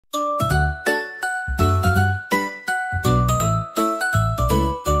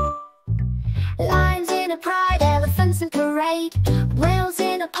played. Whales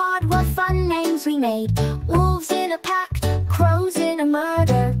in a pod, what fun names we made. Wolves in a pack, crows in a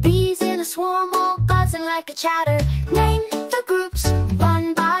murder. Bees in a swarm, all buzzing like a chatter. Name the groups,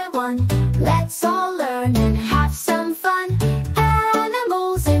 one by one. Let's all learn and have some fun.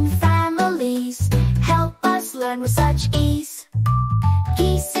 Animals in families help us learn with such ease.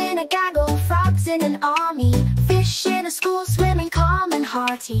 Geese in a gaggle, frogs in an army. Fish in a school, swimming calm and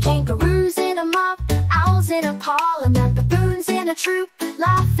hearty. Kangaroos in a mob, owls in a parliament. Baboons in a troop,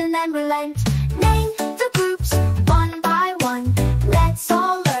 laugh and then relent. Name the groups, one by one. Let's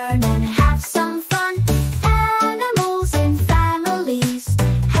all learn and have some fun. Animals in families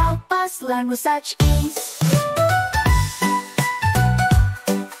help us learn with such ease.